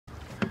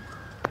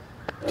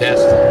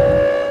Test.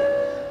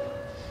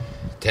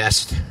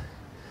 Test.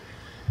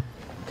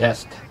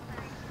 Test.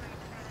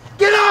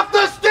 Get off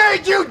the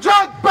stage, you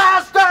drunk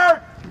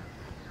bastard!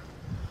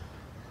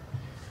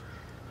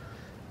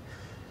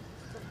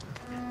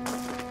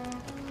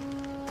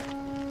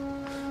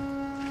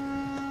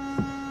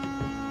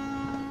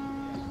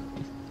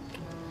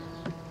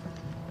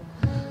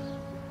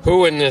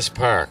 Who in this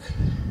park,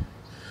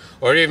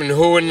 or even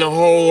who in the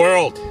whole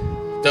world,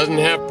 doesn't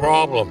have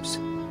problems?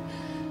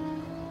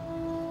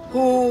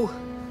 Who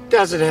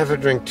doesn't have a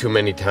drink too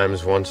many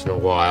times once in a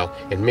while,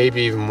 and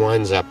maybe even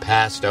winds up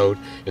passed out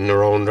in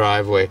their own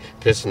driveway,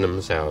 pissing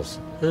themselves?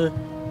 Huh?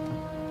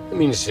 I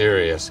mean,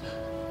 serious.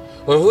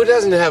 Or who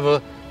doesn't have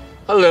a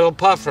little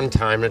puff from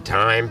time to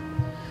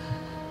time?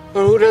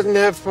 Or who doesn't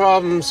have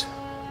problems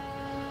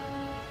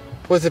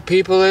with the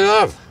people they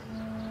love?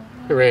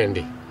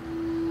 Randy.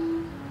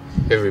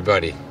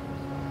 Everybody.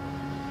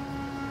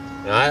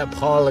 And I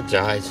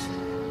apologize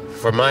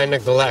for my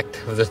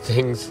neglect of the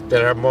things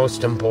that are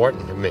most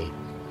important to me.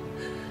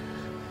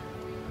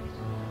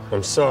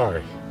 I'm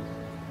sorry.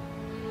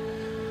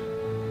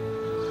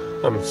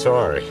 I'm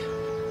sorry.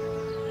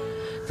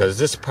 Because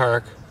this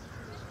park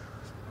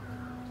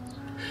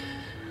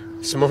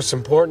is the most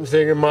important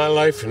thing in my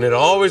life, and it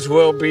always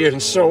will be,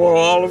 and so are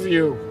all of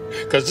you.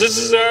 Because this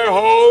is our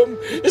home.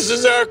 This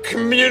is our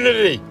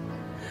community.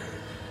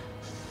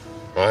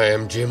 I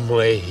am Jim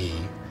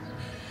Lahey,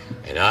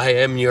 and I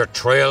am your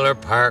trailer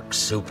park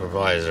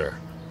supervisor.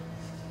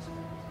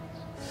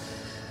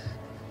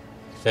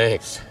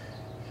 Thanks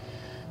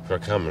for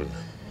coming,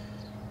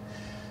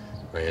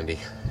 Randy.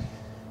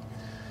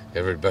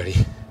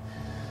 Everybody.